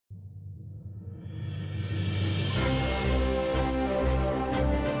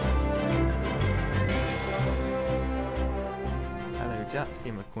Jack's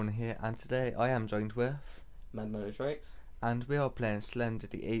Gamer Corner here, and today I am joined with Mad Strikes. and we are playing Slender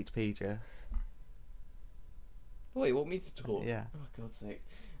the 8 pages. Wait, you want me to talk? Yeah. Oh, God's sake.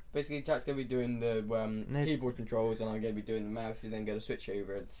 Basically, Jack's going to be doing the keyboard controls, and I'm going to be doing the mouse. We're then going to switch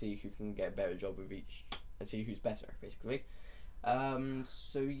over and see who can get a better job with each, and see who's better, basically.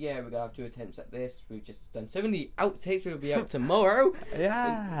 So yeah, we're going to have 2 attempts at this. We've just done so many outtakes, we'll be out tomorrow.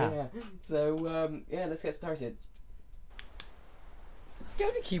 Yeah. So, yeah, let's get started.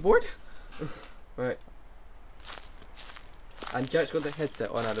 Get the keyboard. Right. And Jack's got the headset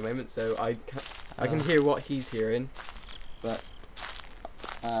on at the moment, so I can hear what he's hearing, but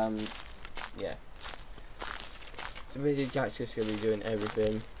yeah. So basically, Jack's just gonna be doing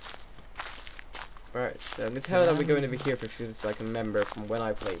everything. Right. So I'm gonna tell that we're going over here because so I can remember from when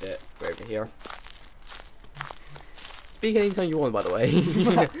I played it. We're over here. Speak anytime you want, by the way.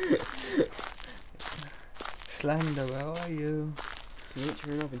 Slender, where are you? You won't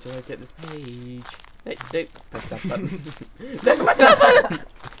turn off until I get this page. Hey, don't press that button. Don't press that button!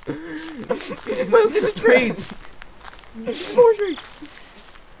 You just moved in the trees! More trees!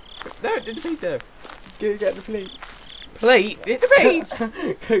 No, it's the pizza. Go get the plate. Plate? It's a page!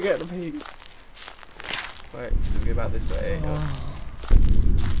 Go get the plate. Right, so we go about this way. Oh.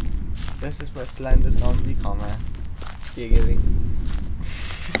 This is where Slender's gonna be coming. See you, Gizzy.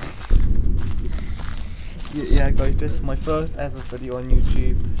 Yeah, guys, this is my first ever video on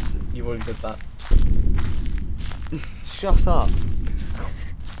YouTube. You've already said that. Shut up.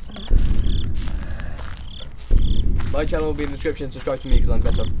 My channel will be in the description. Subscribe to me because I'm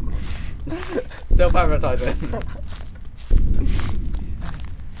better. Self-advertising.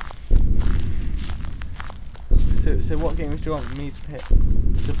 So what games do you want me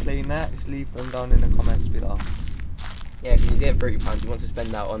to play next? Leave them down in the comments below. Yeah, because he's getting £30. He wants to spend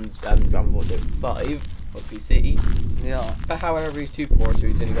that on Grand Theft Auto 5 for PC. Yeah. But however, he's too poor, so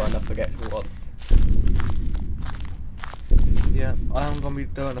he's only got enough to get to what? Yeah, I'm going to be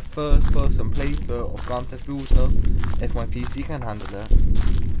doing a first-person playthrough of Grand Theft Auto if my PC can handle it.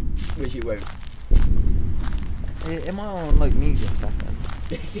 Which you won't. Am I on like medium second?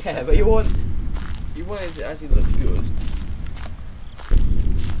 Yeah, but you want it to actually look good.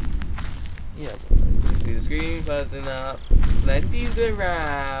 Yeah. You see the screen buzzing up. Plenty's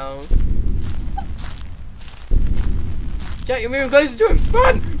around. Jack, you're moving closer to him.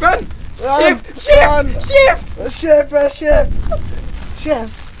 Run! Run! Shift! Shift! Run. Shift! Shift! Shift!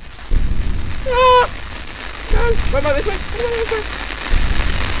 Shift! Ah! No! What about this way? What about this way?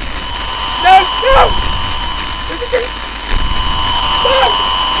 No! No! There's a tree! No!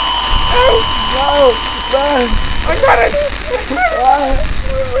 No! No! Run! I'm running! Run!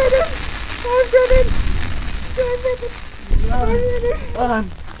 I'm running! I'm running! I'm running! I'm Run! running! Run!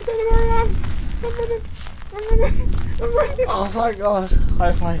 I don't know where I am! I'm running! I'm running! I'm running! Oh my god!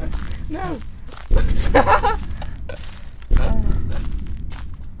 High five! No! Oh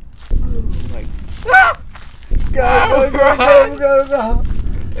my! Ah! Go! Go! Go! Go! Go! Go!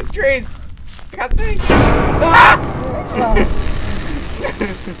 The trees! I can't see! Ah!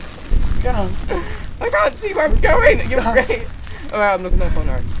 Go! I can't see where I'm going! You're great! Alright, I'm looking at my phone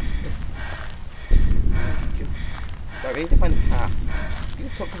now. Right, we need to find a path. You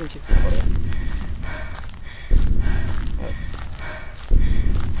can stop coming shift before it.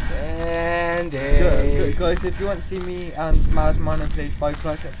 Good, guys, if you want to see me and Madman play Five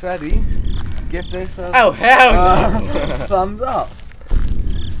Nights at Freddy's, give this a oh hell no! thumbs up.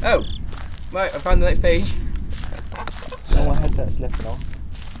 Oh, right, I found the next page. Oh, my headset's slipping off.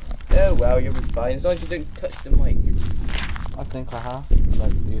 Oh well, you'll be fine as long as you don't touch the mic. I think I have. I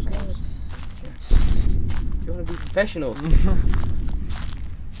like these ones. You want to be professional,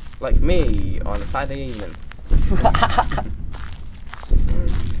 like me on a Saturday evening.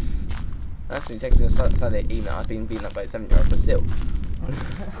 Actually, technically, on Saturday evening, I've been beaten up by a 7-year-old, but still.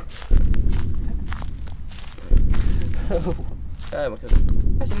 Oh, my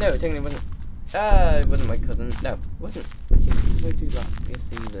cousin. Actually, no, it technically wasn't. It wasn't my cousin. No, it wasn't. Actually, what did I do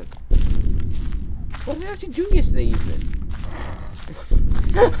yesterday evening? What did I actually do yesterday evening?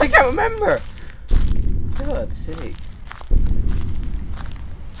 I can't remember. God's sake.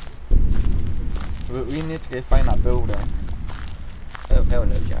 We need to go find that building. Oh hell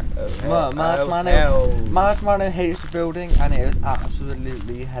no, Jack. Oh hell. Madman hates the building and it is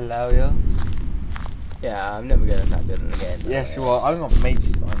absolutely hilarious. Yeah, I'm never going to that building again. Yes, you are. I'm gonna make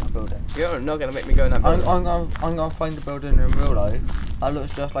you go in that building. You're not going to make me go in that building. I'm gonna find the building in real life. That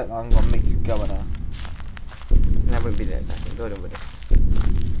looks just like that. I'm gonna make you go in there. That wouldn't be the exact same building, would it?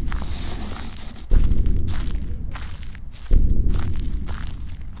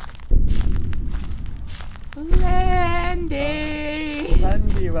 Landing!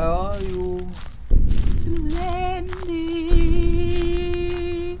 where are you? Slender.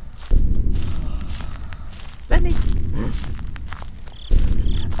 Slender.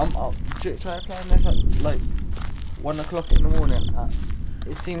 Try playing this at like 1 o'clock in the morning.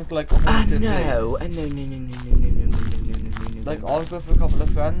 It seems like a haunted place. No. Like I was with a couple of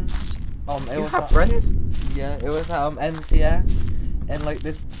friends. It You was have at, friends? Yeah, it was at NCS, and like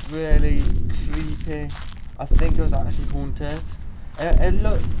this really creepy. I think it was actually haunted. It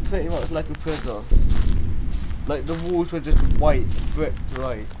looked pretty much like a prison. Like the walls were just white, bricked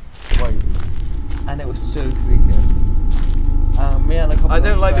white, and it was so freaky. Me and a couple I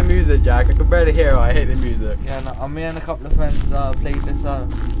don't like the friends, music, Jack. I can barely hear it. I hate the music. Yeah, no, me and a couple of friends played this. I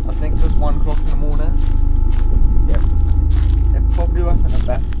think it was 1 o'clock in the morning. Yep. It probably wasn't the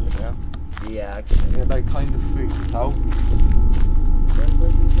best video. Yeah. It like kind of freaked us out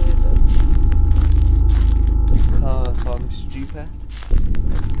because I'm stupid.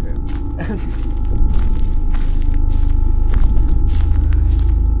 That's true.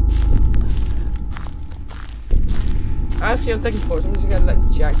 Actually, on second thoughts, I'm just gonna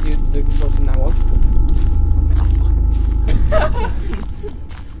let Jack do the controls from now on.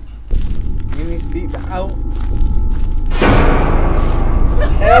 You need to beat that out.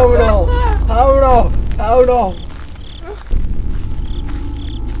 Hell no! Hell no! Hell no!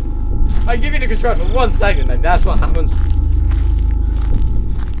 I give you the control for 1 second, and that's what happens.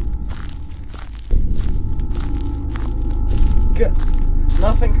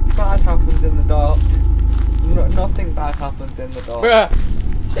 Nothing bad happened in the dark. Nothing bad happened in the dark.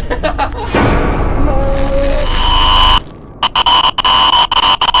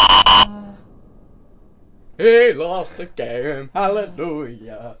 He lost the game.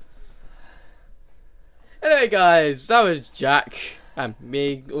 Hallelujah. Anyway, guys, that was Jack and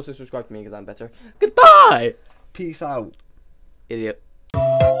me. Also, subscribe to me because I'm better. Goodbye. Peace out. Idiot.